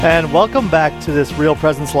And welcome back to this Real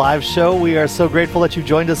Presence Live show. We are so grateful that you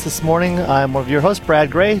joined us this morning. I'm one of your hosts, Brad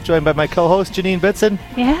Gray, joined by my co-host, Janine Bitson.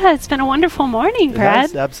 Yeah, it's been a wonderful morning, Brad.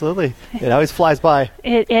 Yes, absolutely. It always flies by.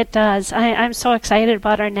 It does. I'm so excited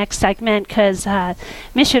about our next segment because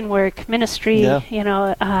mission work, ministry,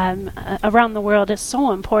 around the world is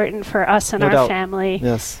so important for us and our family.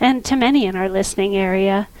 Yes. And to many in our listening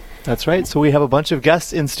area. That's right. So we have a bunch of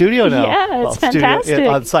guests in studio now. Yeah, it's fantastic.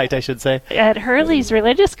 On site, I should say. At Hurley's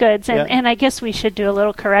Religious Goods. And I guess we should do a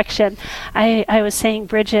little correction. I was saying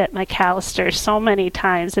Bridget McAllister so many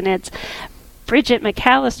times, and it's Bridget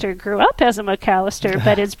McAllister grew up as a McAllister,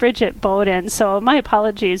 but it's Bridget Bowden. So my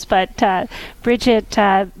apologies, but Bridget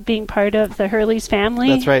being part of the Hurley's family.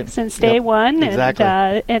 That's right. Since day one.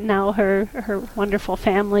 Exactly. And now her wonderful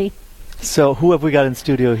family. So who have we got in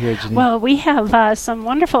studio here, Janine? Well, we have some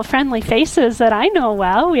wonderful friendly faces that I know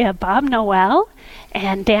well. We have Bob Noel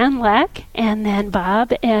and Dan Leck, and then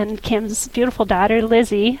Bob and Kim's beautiful daughter,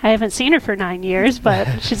 Lizzie. I haven't seen her for 9 years,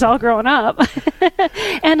 but she's all grown up.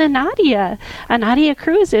 And Anadia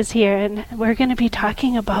Cruz is here, and we're going to be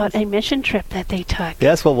talking about a mission trip that they took.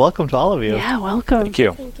 Yes, well, welcome to all of you. Yeah, welcome. Thank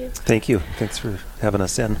you. Thank you. Thanks for having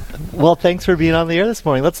us in. Well, thanks for being on the air this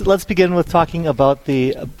morning. Let's begin with talking about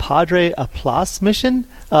the Padre Aplausos mission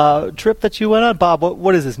trip that you went on. Bob,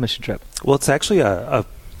 what is this mission trip? Well, it's actually a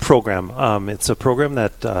program. It's a program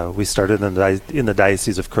that we started in the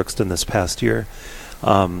Diocese of Crookston this past year,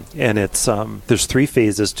 and it's there's 3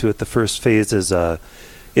 phases to it. The first phase is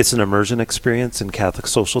it's an immersion experience in Catholic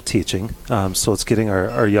social teaching. So it's getting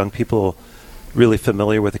our young people really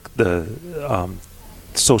familiar with the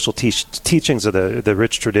social teachings of the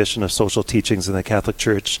rich tradition of social teachings in the Catholic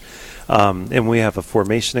Church, and we have a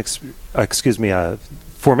formation experience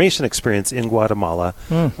in Guatemala.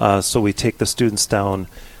 So we take the students down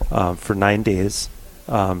for 9 days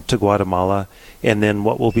to Guatemala, and then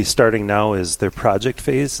what we'll be starting now is their project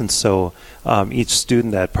phase. And so each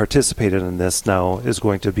student that participated in this now is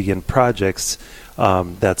going to begin projects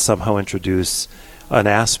that somehow introduce an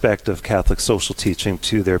aspect of Catholic social teaching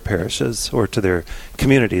to their parishes or to their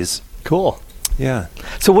communities. Cool. Yeah.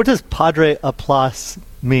 So what does Padre Aplausos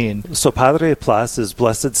mean? So Padre Aplausos is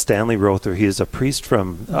Blessed Stanley Rother. He is a priest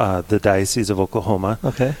from the Diocese of Oklahoma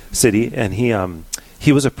City, and he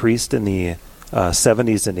was a priest in the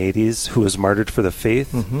 70s and 80s who was martyred for the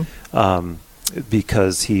faith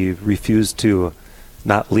because he refused to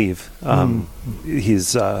not leave. He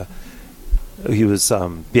was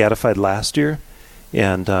beatified last year,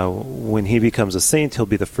 and when he becomes a saint, he'll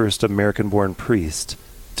be the first American-born priest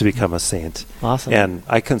to become a saint. Awesome. And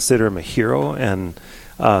I consider him a hero, and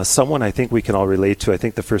someone I think we can all relate to. I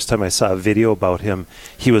think the first time I saw a video about him,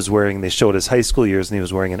 they showed his high school years, and he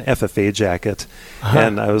was wearing an FFA jacket.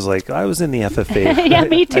 And I was like, I was in the FFA. Yeah,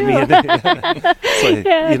 me too. Cool.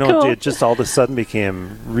 Cool. It just all of a sudden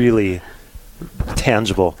became really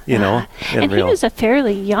tangible, and real. He was a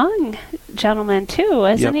fairly young gentleman too,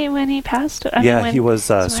 wasn't he, when he passed? He was.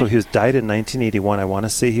 So he died in 1981. I want to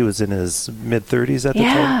say he was in his mid-30s at the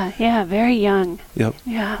time. Yeah, very young. Yep.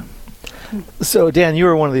 Yeah. So, Dan, you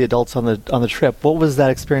were one of the adults on the trip. What was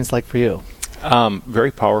that experience like for you?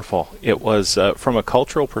 Very powerful. It was, from a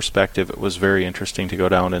cultural perspective, it was very interesting to go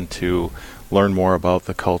down and to learn more about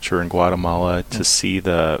the culture in Guatemala, to see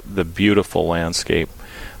the beautiful landscape,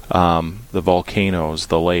 the volcanoes,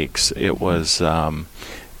 the lakes. It was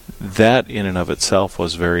that in and of itself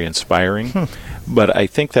was very inspiring. But I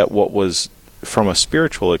think that what was, from a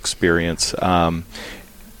spiritual experience,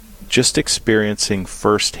 just experiencing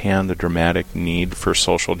firsthand the dramatic need for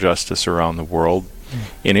social justice around the world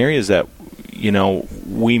in areas that,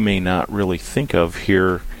 we may not really think of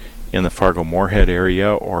here in the Fargo-Moorhead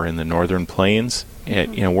area or in the Northern Plains.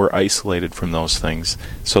 We're isolated from those things,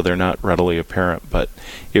 so they're not readily apparent. But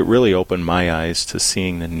it really opened my eyes to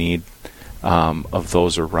seeing the need of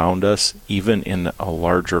those around us, even in a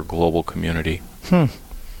larger global community.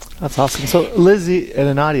 That's awesome. So Lizzie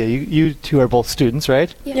and Nadia, you two are both students,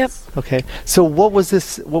 right? Yes. Yep. Okay. So what was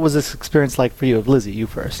this experience like for you? Lizzie, you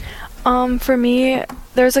first. For me,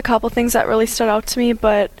 there's a couple things that really stood out to me,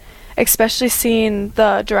 but especially seeing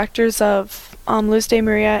the directors of Luz de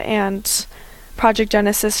Maria and Project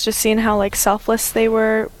Genesis, just seeing how selfless they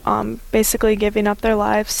were, basically giving up their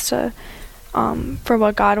lives to for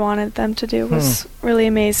what God wanted them to do was really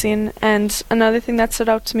amazing. And another thing that stood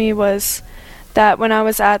out to me was that when I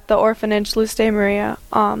was at the orphanage Luz de Maria,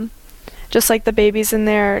 just the babies in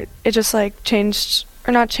there, it just changed,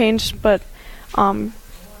 or not changed, but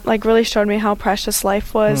really showed me how precious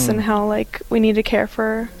life was and how we need to care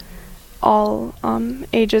for all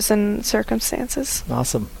ages and circumstances.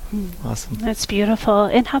 Awesome. Awesome. That's beautiful.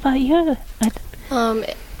 And how about you?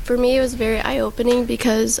 For me, it was very eye-opening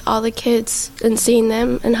because all the kids and seeing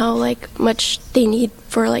them and how like much they need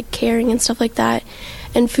for like caring and stuff like that,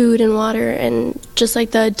 and food and water, and just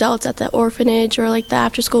like the adults at the orphanage or like the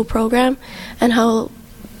after-school program, and how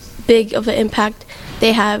big of an impact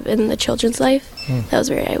they have in the children's life. That was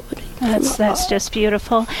very eye-opening. That's just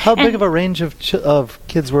beautiful. How big of a range of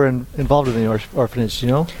kids were involved in the orphanage? Do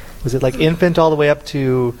you know? Was it like infant all the way up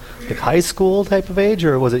to like high school type of age,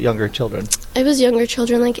 or was it younger children? It was younger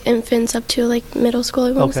children, like infants up to like middle school,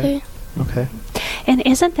 I want to say. Okay. And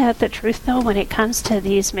isn't that the truth, though, when it comes to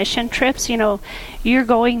these mission trips? You know, you're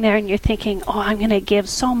going there and you're thinking, oh, I'm going to give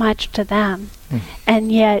so much to them.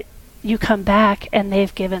 And yet you come back and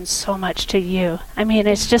they've given so much to you. I mean,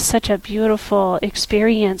 it's just such a beautiful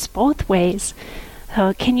experience both ways.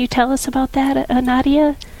 Can you tell us about that,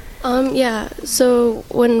 Nadia? Yeah, so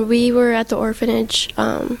when we were at the orphanage,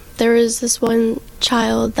 there was this one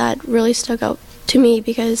child that really stuck out to me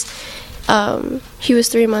because he was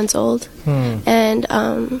 3 months old,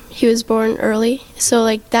 and he was born early. So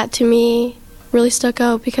like that to me really stuck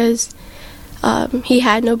out because he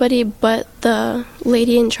had nobody but the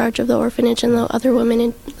lady in charge of the orphanage and the other women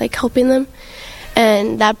in, like helping them.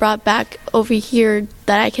 And that brought back over here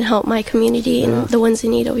that I can help my community and the ones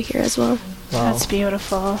in need over here as well. Wow. That's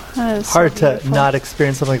beautiful. That is Hard so to not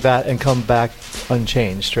experience something like that and come back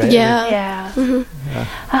unchanged, right? Yeah. Yeah. Mm-hmm.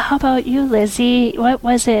 How about you, Lizzie? What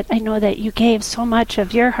was it? I know that you gave so much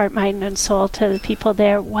of your heart, mind, and soul to the people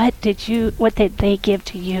there. What did they give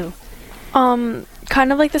to you?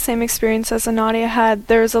 Kind of like the same experience as Nadia had.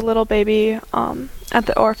 There was a little baby at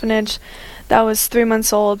the orphanage that was 3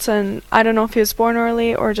 months old, and I don't know if he was born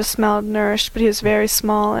early or just malnourished, but he was very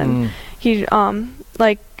small, and he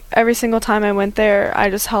like every single time I went there, I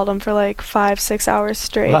just held him for like 5-6 hours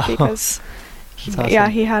straight because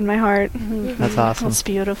he had my heart. That's awesome. That's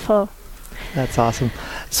beautiful. That's awesome.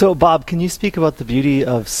 So, Bob, can you speak about the beauty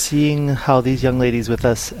of seeing how these young ladies with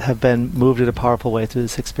us have been moved in a powerful way through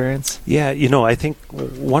this experience? Yeah, I think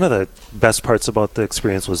one of the best parts about the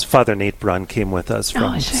experience was Father Nate Brunn came with us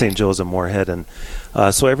from St. Joe's of Moorhead, and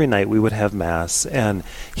so every night we would have Mass, and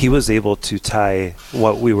he was able to tie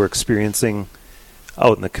what we were experiencing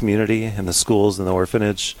out in the community, in the schools, in the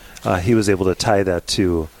orphanage. He was able to tie that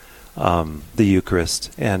to the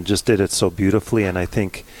Eucharist, and just did it so beautifully. And I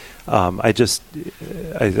think I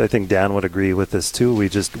think Dan would agree with this too.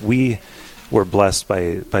 We were blessed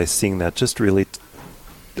by seeing that just really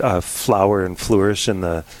flower and flourish in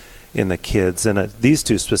the kids. And these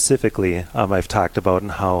two specifically, I've talked about,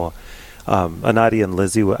 and how Nadia and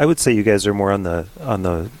Lizzie, I would say you guys are more on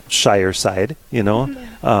the shyer side,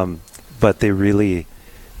 but they really,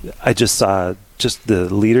 I just saw just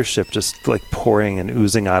the leadership just like pouring and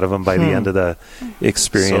oozing out of them by the end of the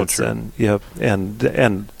experience. So true.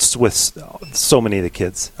 And with so many of the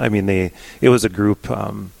kids. I mean, it was a group,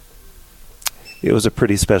 it was a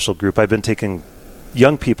pretty special group. I've been taking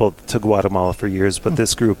young people to Guatemala for years, but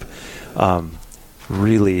this group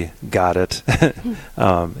really got it.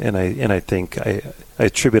 And I think I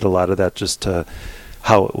attribute a lot of that just to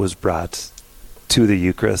how it was brought to the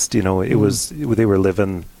Eucharist. It was, they were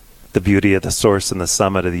living the beauty of the source and the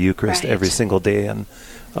summit of the Eucharist every single day, and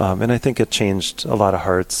I think it changed a lot of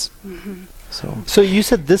hearts. So you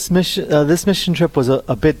said this mission trip was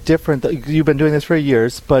a bit different. You've been doing this for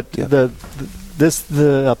years, but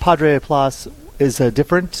the Padre Plus is a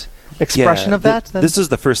different expression of that. This is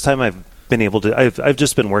the first time I've been able to. I've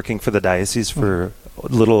just been working for the diocese for a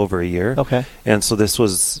little over a year. Okay, and so this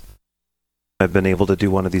was. I've been able to do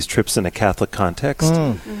one of these trips in a Catholic context.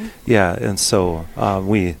 Yeah, and so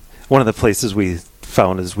one of the places we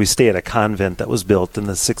found is we stay at a convent that was built in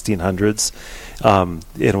the 1600s.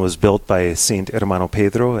 It was built by Saint Hermano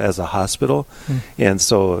Pedro as a hospital, and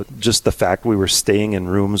so just the fact we were staying in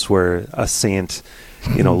rooms where a saint,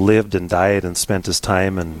 lived and died and spent his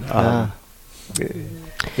time, and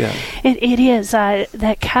yeah. It is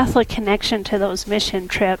that Catholic connection to those mission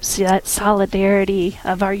trips, that solidarity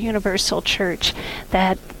of our universal church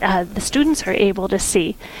that the students are able to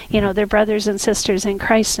see. Their brothers and sisters in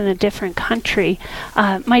Christ in a different country.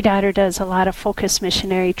 My daughter does a lot of focus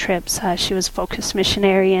missionary trips. She was a focus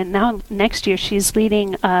missionary, and now next year she's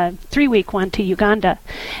leading a 3-week one to Uganda.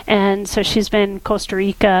 And so she's been Costa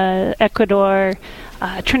Rica, Ecuador,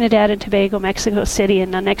 Trinidad and Tobago, Mexico City,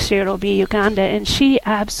 and next year it'll be Uganda. And she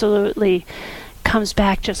absolutely comes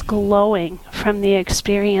back just glowing from the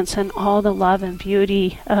experience and all the love and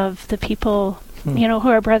beauty of the people, who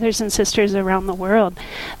are brothers and sisters around the world.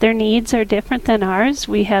 Their needs are different than ours.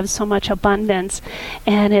 We have so much abundance,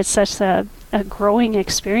 and it's such a growing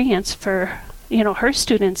experience for her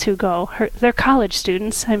students who go. They're college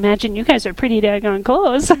students. I imagine you guys are pretty daggone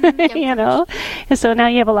close, And so now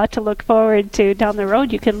you have a lot to look forward to down the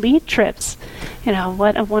road. You can lead trips.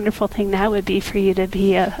 What a wonderful thing that would be for you to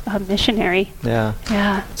be a missionary. Yeah.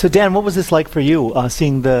 Yeah. So Dan, what was this like for you,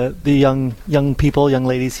 seeing the young people, young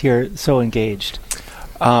ladies here so engaged?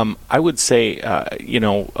 I would say,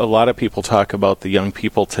 a lot of people talk about the young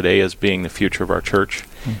people today as being the future of our church,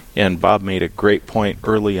 and Bob made a great point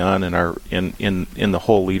early on in our in the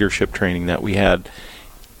whole leadership training that we had.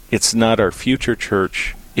 It's not our future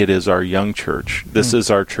church; it is our young church. This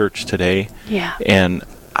is our church today, and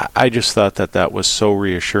I just thought that was so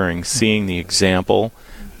reassuring, seeing the example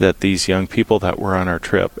that these young people that were on our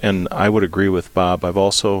trip. And I would agree with Bob. I've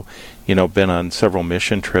also been on several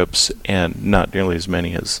mission trips, and not nearly as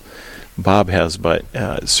many as Bob has, but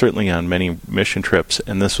certainly on many mission trips.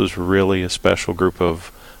 And this was really a special group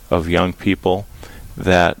of young people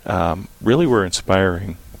that really were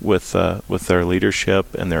inspiring with their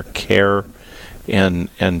leadership and their care, and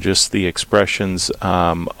just the expressions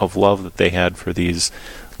of love that they had for these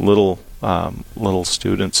little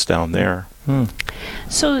students down there.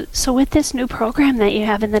 So with this new program that you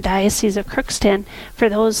have in the Diocese of Crookston, for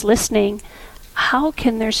those listening, how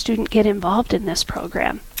can their student get involved in this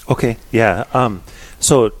program? Okay, yeah.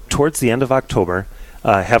 So towards the end of October,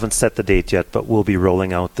 I haven't set the date yet, but we'll be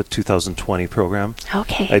rolling out the 2020 program.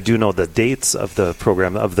 Okay. I do know the dates of the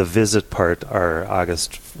program, of the visit part, are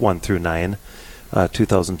August 1 through 9,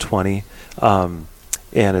 2020. And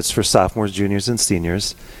it's for sophomores, juniors, and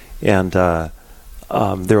seniors. And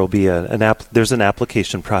there will be there's an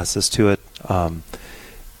application process to it,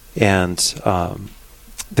 and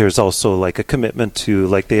there's also like a commitment to,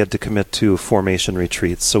 like they had to commit to formation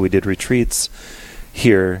retreats. So we did retreats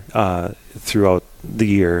here throughout the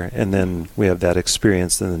year, and then we have that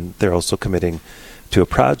experience, and then they're also committing to a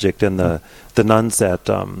project. And the nuns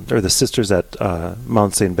or the sisters at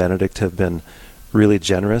Mount St. Benedict have been really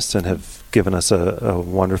generous and have given us a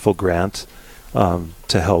wonderful grant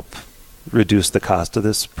to help reduce the cost of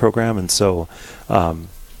this program. And so I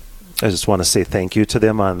just want to say thank you to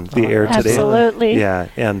them on the air today. Absolutely. Yeah,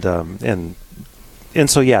 and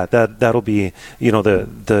so that'll be,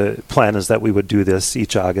 the plan is that we would do this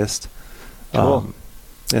each August. Cool.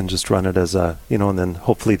 And just run it as and then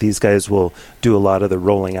hopefully these guys will do a lot of the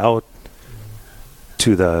rolling out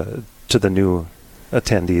to the new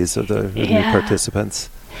attendees, of the new participants.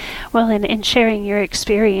 Well, and sharing your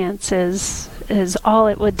experience is all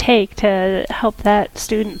it would take to help that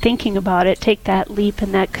student thinking about it, take that leap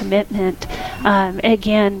and that commitment.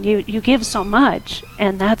 Again, you give so much,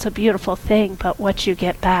 and that's a beautiful thing, but what you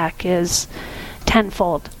get back is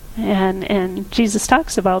tenfold. And Jesus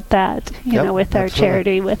talks about that, with our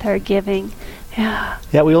charity, with our giving. Yeah.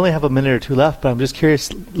 Yeah, we only have a minute or two left, but I'm just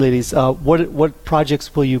curious, ladies, what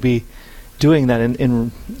projects will you be doing that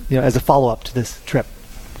in as a follow-up to this trip?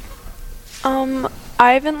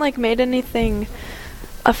 I haven't made anything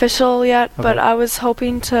official yet, but I was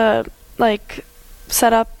hoping to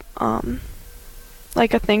set up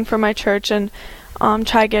a thing for my church and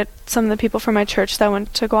try to get some of the people from my church that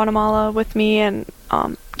went to Guatemala with me and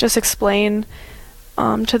just explain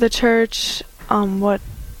to the church what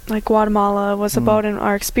Guatemala was about and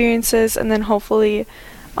our experiences, and then hopefully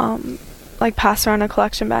pass around a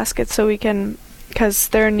collection basket so we can, because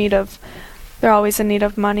they're always in need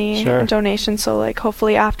of money and donations. So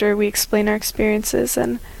hopefully after we explain our experiences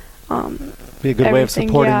and be a good way of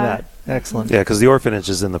supporting that. Excellent. Yeah, because the orphanage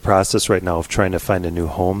is in the process right now of trying to find a new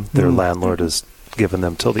home. Their landlord has given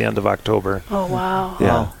them till the end of October. Oh wow.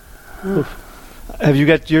 Yeah. Wow. Have you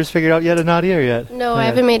got yours figured out yet, Nadia, or yet? No, I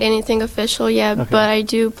haven't made anything official yet, but I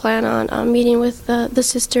do plan on meeting with the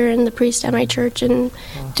sister and the priest at my church and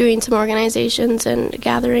doing some organizations and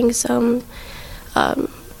gathering some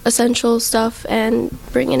essential stuff and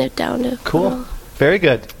bringing it down to cool. Very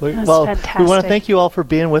good. Well, we want to thank you all for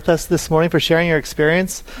being with us this morning, for sharing your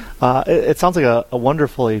experience. It sounds like a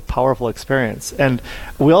wonderfully powerful experience. And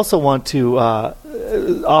we also want to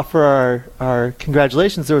offer our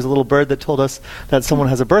congratulations. There was a little bird that told us that someone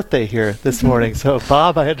has a birthday here this morning. So,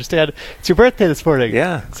 Bob, I understand it's your birthday this morning.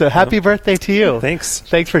 Yeah. So happy birthday to you. Thanks.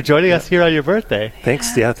 Thanks for joining us here on your birthday.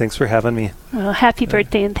 Thanks. Yeah, thanks for having me. Well, happy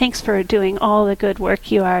birthday, and thanks for doing all the good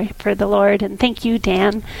work you are for the Lord. And thank you,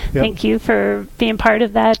 Dan. Thank you for being part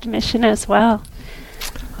of that mission as well.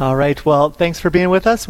 All right. Well, thanks for being with us.